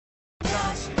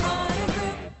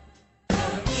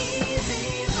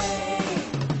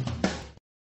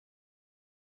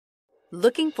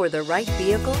Looking for the right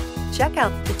vehicle? Check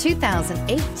out the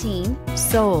 2018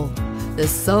 Soul. The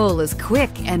Soul is quick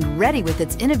and ready with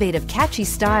its innovative, catchy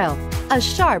style, a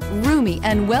sharp, roomy,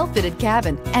 and well-fitted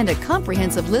cabin, and a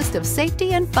comprehensive list of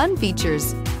safety and fun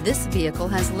features. This vehicle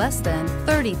has less than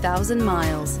 30,000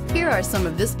 miles. Here are some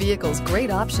of this vehicle's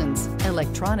great options: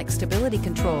 electronic stability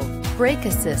control, brake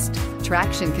assist,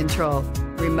 traction control,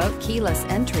 remote keyless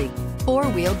entry,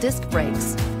 four-wheel disc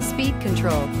brakes, speed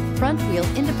control, front wheel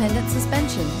independent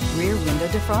suspension, rear window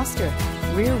defroster,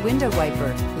 rear window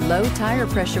wiper, low tire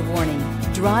pressure warning.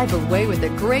 Drive away with a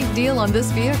great deal on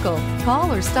this vehicle.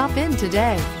 Call or stop in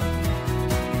today.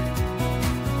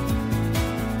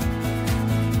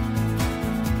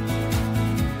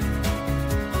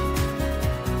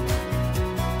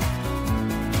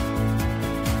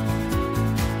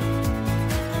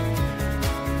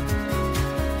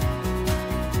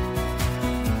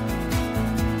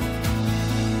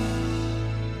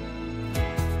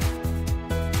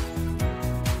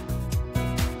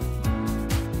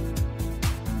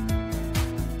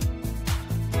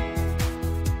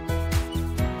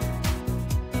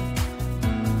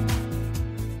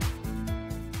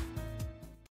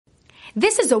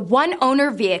 This is a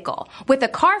one-owner vehicle with a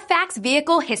Carfax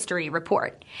Vehicle History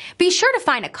Report. Be sure to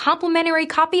find a complimentary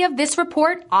copy of this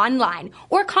report online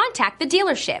or contact the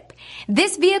dealership.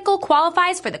 This vehicle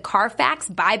qualifies for the Carfax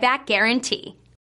Buyback Guarantee.